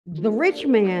The rich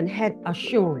man had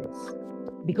assurance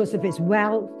because of his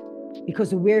wealth,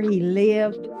 because of where he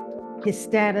lived, his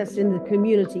status in the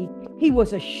community. He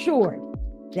was assured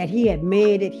that he had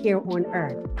made it here on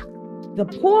earth. The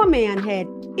poor man had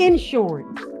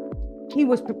insurance. He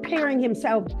was preparing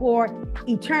himself for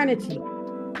eternity.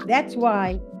 That's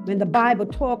why when the Bible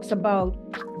talks about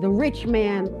the rich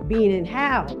man being in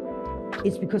hell,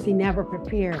 it's because he never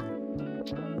prepared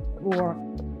or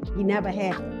he never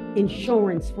had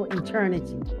insurance for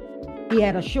eternity. He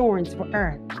had assurance for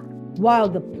earth. While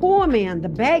the poor man, the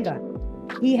beggar,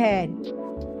 he had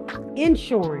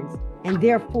insurance, and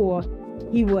therefore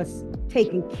he was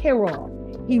taken care of.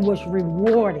 He was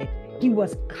rewarded. He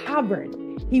was covered.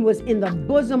 He was in the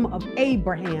bosom of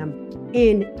Abraham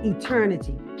in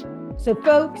eternity. So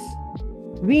folks,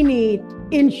 we need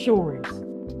insurance.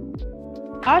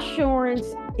 Assurance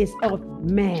is of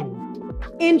man.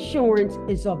 Insurance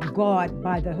is of God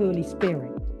by the Holy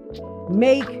Spirit.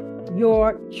 Make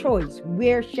your choice.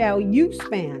 Where shall you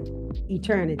spend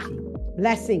eternity?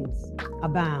 Blessings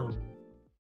abound.